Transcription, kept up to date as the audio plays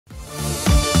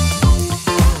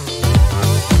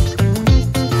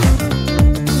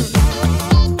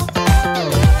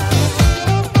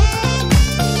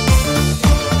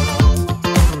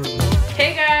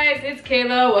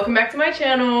Kayla. Welcome back to my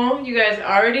channel. You guys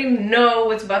already know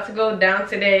what's about to go down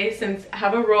today since I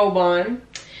have a robe on.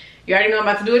 You already know I'm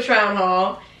about to do a try on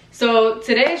haul. So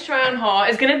today's try on haul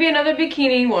is gonna be another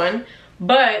bikini one,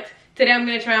 but today I'm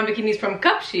gonna try on bikinis from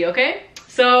Cupshe, okay?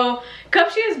 So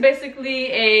Cupshe is basically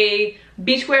a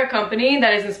beachwear company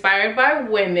that is inspired by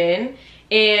women,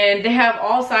 and they have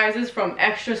all sizes from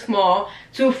extra small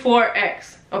to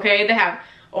 4X, okay? They have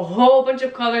a whole bunch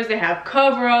of colors. They have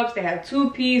cover-ups, they have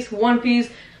 2-piece, 1-piece,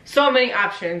 so many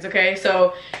options, okay?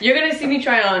 So you're gonna see me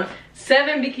try on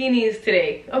 7 bikinis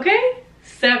today, okay?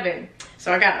 7.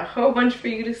 So I got a whole bunch for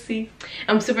you to see.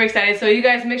 I'm super excited. So you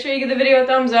guys make sure you give the video a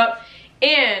thumbs up,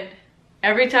 and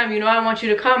every time, you know, I want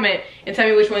you to comment and tell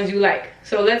me which ones you like.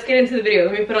 So let's get into the video.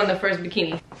 Let me put on the first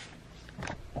bikini.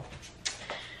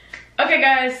 Okay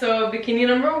guys, so bikini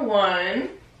number 1.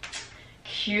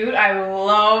 Cute. I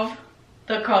love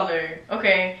the color,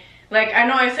 okay? Like, I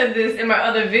know I said this in my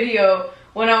other video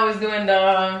when I was doing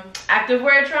the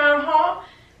activewear try on haul.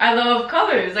 I love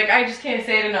colors. Like, I just can't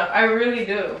say it enough. I really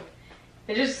do.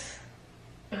 It just...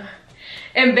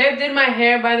 And babe did my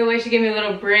hair, by the way. She gave me a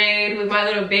little braid with my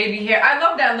little baby hair. I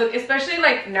love that look, especially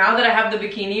like now that I have the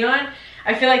bikini on.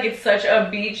 I feel like it's such a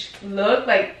beach look.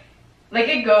 Like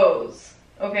it goes,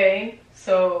 okay?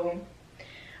 So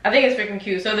I think it's freaking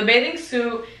cute. So the bathing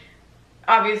suit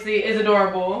obviously is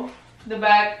adorable. The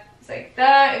back is like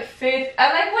that. It fits.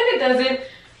 I like when it doesn't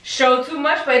show too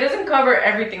much, but it doesn't cover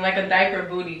everything like a diaper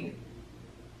booty.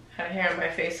 I had hair on my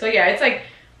face. So yeah, it's like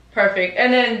perfect.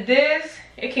 And then this,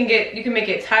 you can make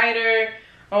it tighter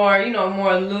or, you know,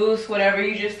 more loose, whatever.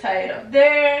 You just tie it up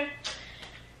there.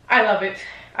 I love it.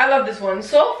 I love this one.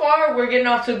 So far, we're getting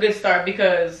off to a good start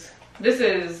because this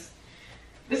is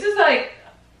like,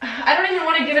 I don't even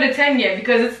want to give it a 10 yet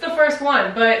because it's the first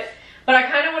one, but I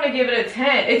kind of want to give it a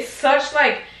 10. It's such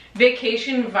like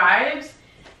vacation vibes.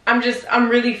 I'm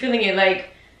really feeling it.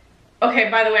 Like,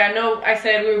 okay, by the way, I know I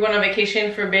said we were going on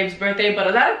vacation for babe's birthday, but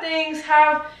a lot of things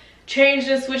have changed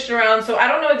and switched around, so I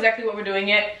don't know exactly what we're doing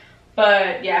yet.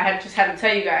 But yeah, I just had to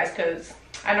tell you guys because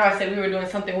I know I said we were doing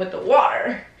something with the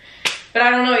water, but I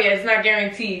don't know yet. It's not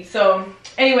guaranteed. So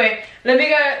anyway, let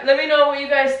me know what you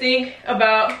guys think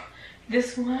about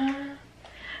this one.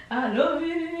 I love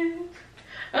it.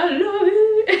 I love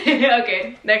it.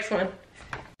 Okay, next one.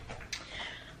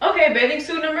 Okay, bathing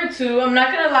suit number 2. I'm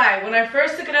not gonna lie, when I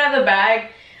first took it out of the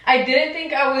bag, I didn't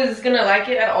think I was gonna like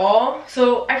it at all.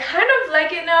 So I kind of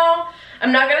like it now.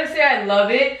 I'm not gonna say I love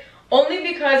it, only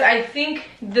because I think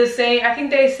they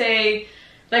say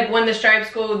like when the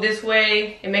stripes go this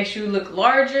way, it makes you look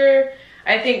larger.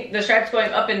 I think the stripes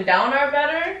going up and down are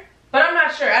better, but I'm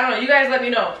not sure. I don't know. You guys let me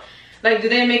know. Like, do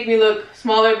they make me look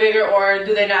smaller, bigger, or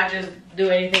do they not just do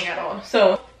anything at all?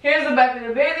 So here's the back of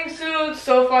the bathing suit.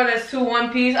 So far, that's 2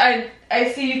 1-piece.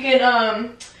 I see you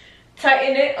can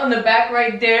tighten it on the back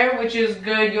right there, which is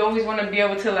good. You always want to be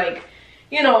able to, like,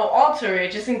 you know, alter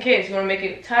it just in case. You want to make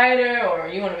it tighter or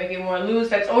you want to make it more loose.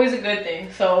 That's always a good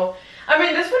thing. So, I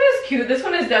mean, this one is cute. This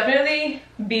one is definitely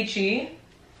beachy.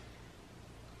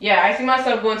 Yeah, I see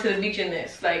myself going to the beach in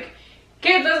this. Like,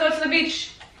 kids, let's go to the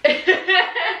beach.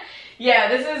 Yeah,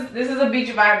 this is a beach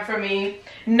vibe for me.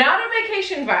 Not a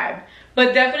vacation vibe,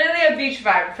 but definitely a beach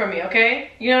vibe for me,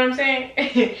 okay? You know what I'm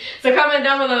saying? So comment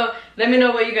down below. Let me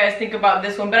know what you guys think about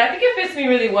this one. But I think it fits me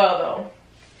really well, though.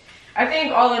 I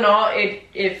think all in all,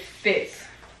 it fits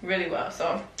really well.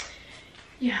 So,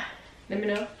 yeah. Let me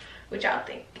know what y'all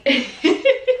think.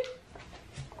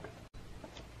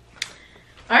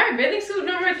 Alright, bathing suit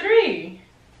number 3.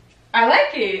 I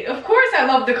like it. Of course I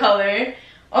love the color.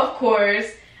 Of course.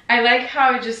 I like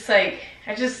how it just like,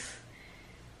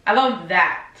 I love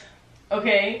that.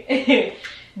 Okay?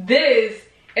 This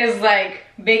is like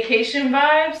vacation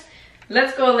vibes.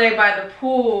 Let's go lay by the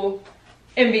pool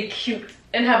and be cute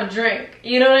and have a drink.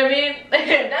 You know what I mean?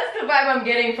 That's the vibe I'm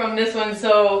getting from this one.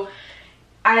 So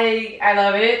I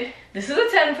love it. This is a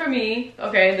 10 for me.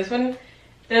 Okay, this one,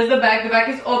 there's the back. The back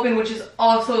is open, which is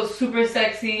also super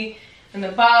sexy. And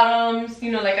the bottoms,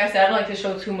 you know, like I said, I don't like to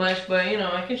show too much, but you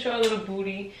know, I can show a little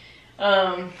booty.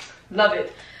 Love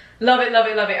it. Love it, love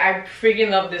it, love it. I freaking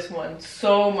love this one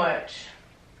so much.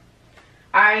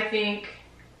 I think,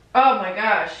 oh my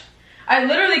gosh. I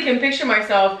literally can picture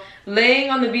myself laying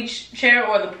on the beach chair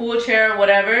or the pool chair,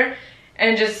 whatever,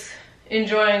 and just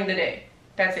enjoying the day.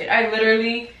 That's it. I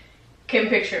literally can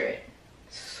picture it.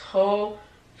 So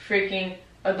freaking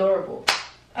adorable.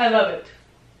 I love it.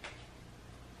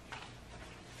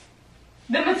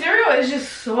 The material is just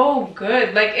so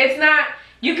good. Like, it's not,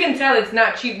 you can tell it's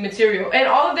not cheap material. And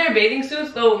all of their bathing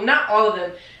suits, though, not all of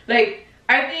them. Like,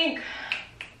 I think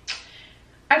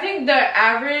I think the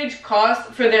average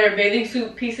cost for their bathing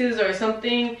suit pieces or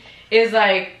something is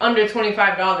like under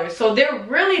 $25. So they're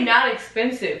really not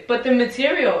expensive, but the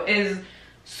material is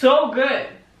so good.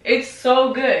 It's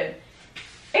so good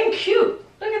and cute.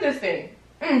 Look at this thing.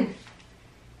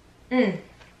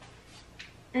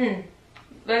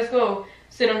 Let's go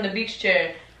sit on the beach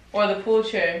chair or the pool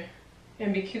chair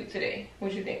and be cute today.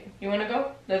 What you think? You want to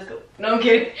go? Let's go. No, I'm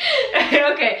kidding.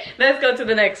 Okay, let's go to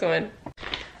the next one.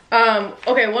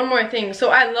 Okay, one more thing. So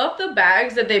I love the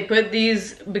bags that they put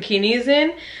these bikinis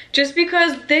in, just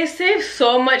because they save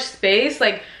so much space.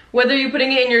 Like, whether you're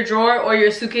putting it in your drawer or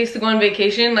your suitcase to go on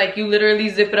vacation, like, you literally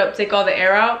zip it up, take all the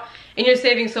air out, and you're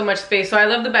saving so much space. So I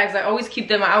love the bags. I always keep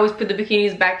them. I always put the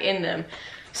bikinis back in them.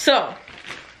 So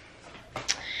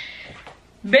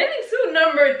bathing suit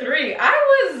number 3. I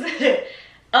was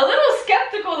a little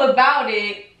skeptical about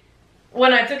it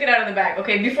when I took it out of the bag.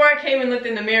 Okay, before I came and looked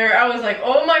in the mirror, I was like,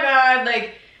 oh my god,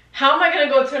 like, how am I gonna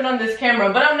go turn on this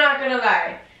camera? But I'm not gonna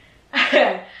lie.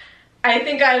 I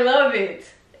think I love it.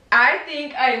 I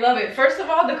think I love it. First of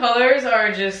all, the colors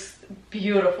are just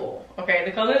beautiful. Okay,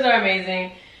 the colors are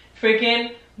amazing.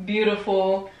 Freaking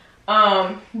beautiful.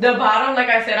 The bottom, like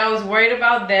I said, I was worried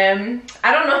about them.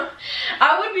 I don't know.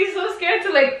 I would be so scared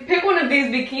to like pick one of these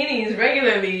bikinis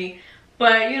regularly.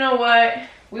 But you know what?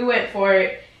 We went for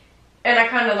it. And I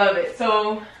kind of love it.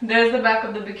 So there's the back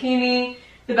of the bikini.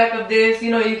 The back of this,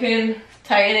 you know, you can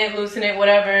tighten it, loosen it,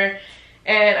 whatever.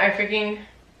 And I freaking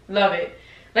love it.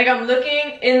 Like, I'm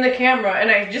looking in the camera and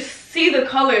I just see the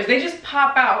colors. They just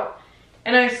pop out.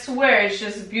 And I swear it's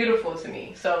just beautiful to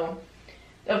me. So,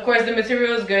 of course, the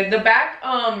material is good. The back,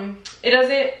 it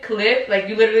doesn't clip. Like,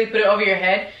 you literally put it over your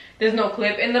head. There's no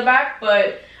clip in the back.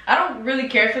 But I don't really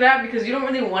care for that because you don't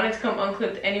really want it to come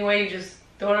unclipped anyway. You just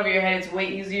throw it over your head. It's way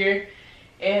easier.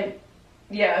 And,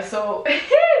 yeah, so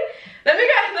let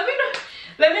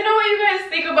me know what you guys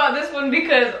think about this one,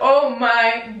 because oh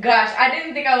my gosh, I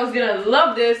didn't think I was gonna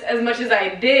love this as much as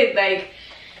I did. Like,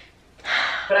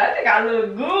 but I think I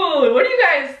look good. What do you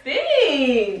guys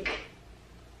think?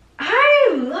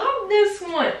 I love this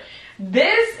one.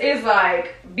 This is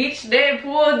like beach day,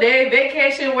 pool day,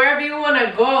 vacation, wherever you want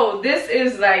to go. This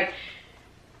is like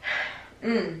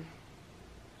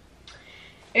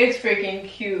it's freaking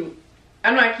cute. I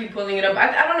know I keep pulling it up.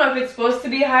 I don't know if it's supposed to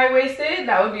be high-waisted.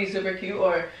 That would be super cute,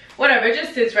 or whatever. It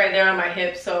just sits right there on my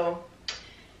hip, so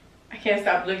I can't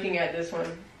stop looking at this one.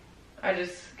 I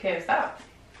just can't stop.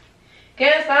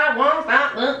 Can't stop, won't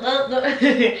stop, look.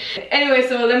 Anyway,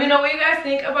 so let me know what you guys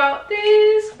think about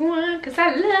this one, because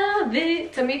I love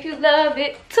it. Tell me if you love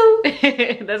it too.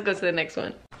 Let's go to the next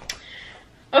one.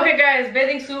 Okay, guys,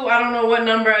 bathing suit. I don't know what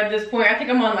number at this point. I think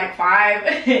I'm on like 5.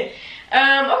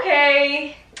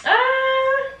 Okay.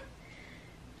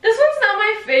 This one's not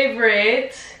my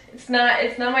favorite. It's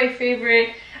not my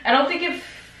favorite. I don't think it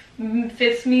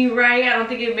fits me right. I don't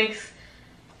think it makes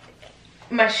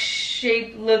my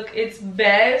shape look its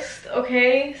best.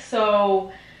 Okay,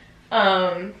 so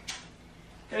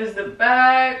there's the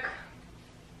back.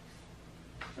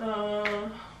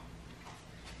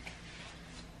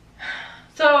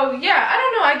 So yeah, I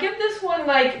don't know. I give this one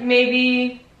like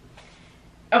maybe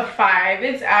a 5.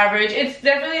 It's average. It's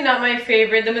definitely not my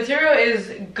favorite. The material is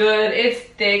good. It's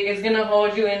thick. It's gonna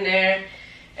hold you in there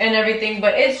and everything.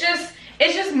 But it's just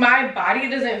my body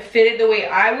doesn't fit it the way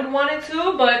I would want it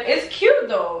to. But it's cute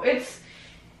though. It's,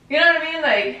 you know what I mean?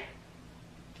 Like,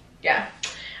 yeah,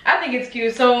 I think it's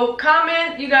cute. So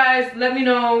comment, you guys. Let me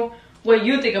know what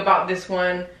you think about this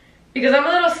one, because I'm a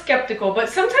little skeptical. But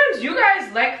sometimes you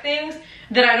guys like things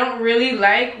that I don't really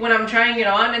like when I'm trying it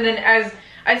on, and then as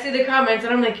I see the comments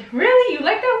and I'm like, really? You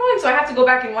like that one? So I have to go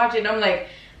back and watch it, and I'm like,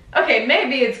 okay,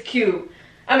 maybe it's cute.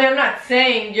 I mean, I'm not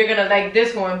saying you're gonna like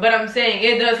this one, but I'm saying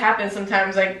it does happen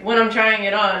sometimes. Like, when I'm trying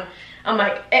it on, I'm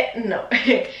like, no.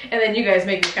 And then you guys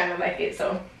make me kind of like it.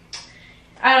 So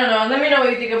I don't know. Let me know what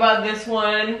you think about this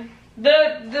one.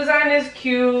 The design is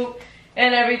cute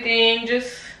and everything.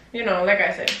 Just, you know, like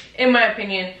I said, in my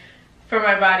opinion, for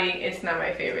my body, it's not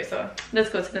my favorite. So let's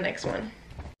go to the next one.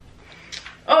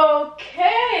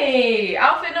 Okay,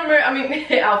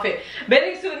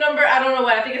 bathing suit number, I don't know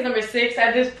what, I think it's number 6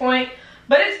 at this point,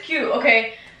 but it's cute.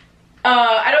 Okay,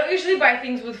 I don't usually buy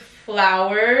things with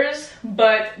flowers,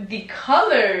 but the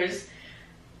colors,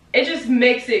 it just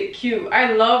makes it cute.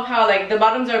 I love how like the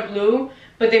bottoms are blue,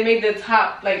 but they made the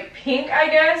top like pink, I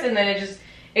guess, and then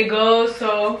it goes.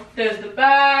 So there's the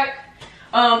back.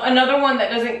 Another one that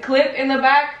doesn't clip in the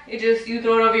back, you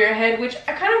throw it over your head, which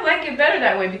I kind of like it better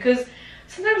that way, because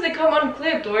sometimes they come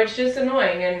unclipped or it's just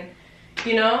annoying, and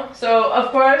you know. So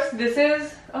of course this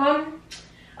is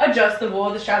adjustable.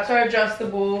 The straps are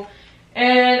adjustable,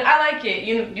 and I like it.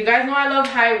 You guys know I love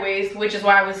high waist, which is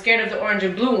why I was scared of the orange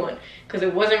and blue one, because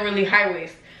it wasn't really high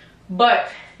waist. But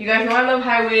you guys know I love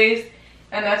high waist,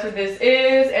 and that's what this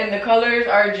is. And the colors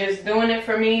are just doing it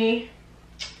for me.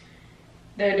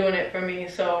 They're doing it for me,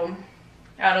 so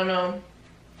I don't know.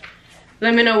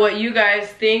 Let me know what you guys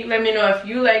think. Let me know if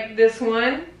you like this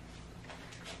one.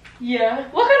 Yeah.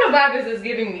 What kind of vibe is this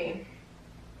giving me?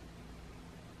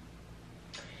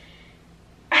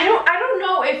 I don't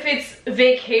know if it's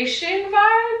vacation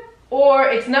vibe or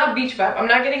it's not beach vibe. I'm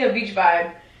not getting a beach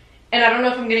vibe. And I don't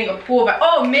know if I'm getting a pool vibe.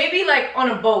 Oh, maybe like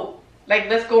on a boat. Like,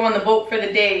 let's go on the boat for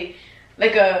the day.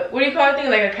 Like a, what do you call it thing?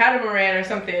 Like a catamaran or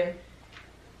something.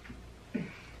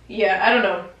 Yeah, I don't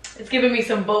know. It's giving me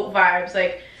some boat vibes.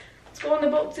 Like, let's go on the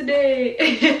boat today.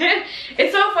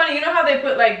 It's so funny. You know how they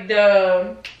put like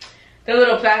the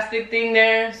little plastic thing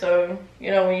there? So,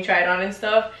 you know, when you try it on and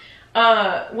stuff.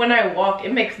 When I walk,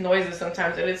 it makes noises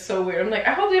sometimes, and it's so weird. I'm like,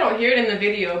 I hope they don't hear it in the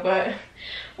video, but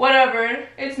whatever.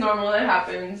 It's normal. It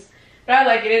happens. But I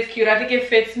like it. It's cute. I think it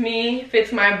fits me,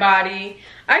 fits my body.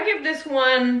 I give this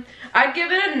one, I'd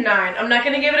give it a 9. I'm not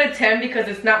going to give it a 10 because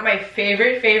it's not my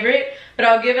favorite, but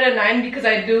I'll give it a 9 because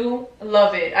I do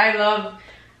love it.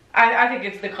 I think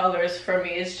it's the colors for me.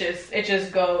 It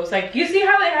just goes. Like, you see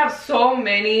how they have so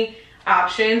many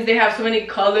options? They have so many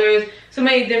colors, so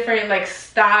many different like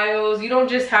styles. You don't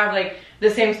just have like the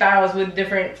same styles with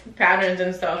different patterns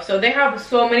and stuff. So they have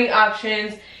so many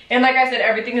options, and like I said,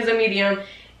 everything is a medium.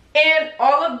 And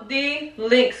all of the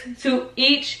links to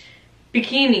each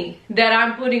bikini that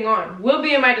I'm putting on will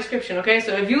be in my description, okay?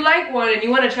 So if you like one and you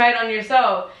want to try it on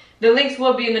yourself, the links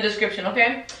will be in the description,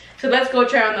 okay? So let's go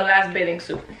try on the last bathing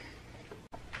suit.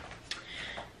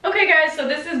 Okay guys, so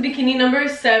this is bikini number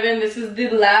 7. This is the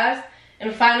last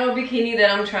and final bikini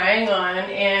that I'm trying on,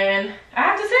 and I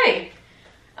have to say,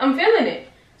 I'm feeling it.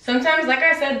 Sometimes, like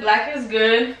I said, black is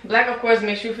good. Black, of course,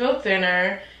 makes you feel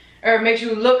thinner, or makes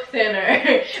you look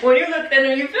thinner. When you look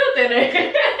thinner, you feel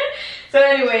thinner. So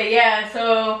anyway, yeah,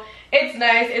 so it's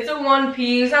nice. It's a one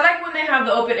piece. I like when they have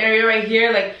the open area right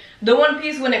here. Like, the one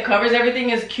piece, when it covers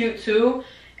everything, is cute too.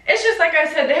 It's just like I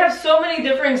said, they have so many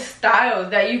different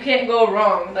styles that you can't go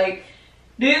wrong. Like,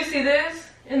 do you see this?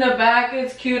 In the back,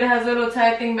 it's cute. It has a little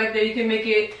tie thing back there. You can make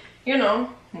it, you know,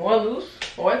 more loose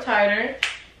or tighter.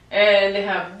 And they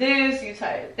have this. You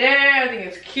tie it there. I think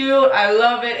it's cute. I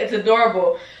love it. It's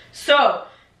adorable. So,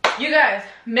 you guys,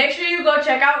 make sure you go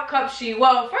check out Cupshe.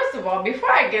 Well, first of all,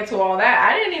 before I get to all that,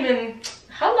 I didn't even...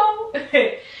 Hello.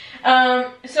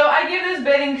 So, I give this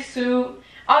bathing suit...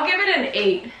 I'll give it an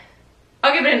 8.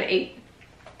 I'll give it an 8.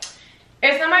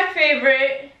 It's not my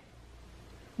favorite,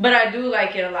 but I do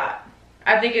like it a lot.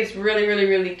 I think it's really, really,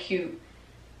 really cute.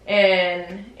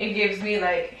 And it gives me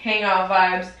like hangout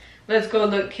vibes. Let's go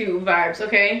look cute vibes,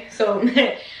 okay? So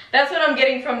that's what I'm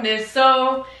getting from this.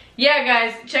 So yeah,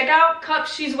 guys, check out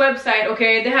Cupshe's website,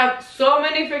 okay? They have so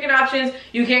many freaking options.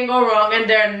 You can't go wrong, and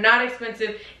they're not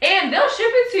expensive. And they'll ship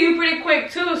it to you pretty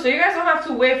quick too, so you guys don't have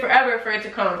to wait forever for it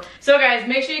to come. So guys,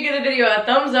 make sure you give the video a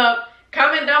thumbs up.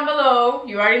 Comment down below.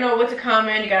 You already know what to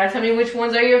comment. You gotta tell me which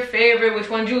ones are your favorite, which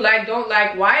ones you like, don't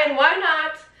like, why and why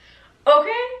not.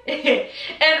 Okay?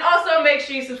 And also make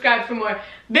sure you subscribe for more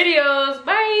videos.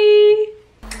 Bye!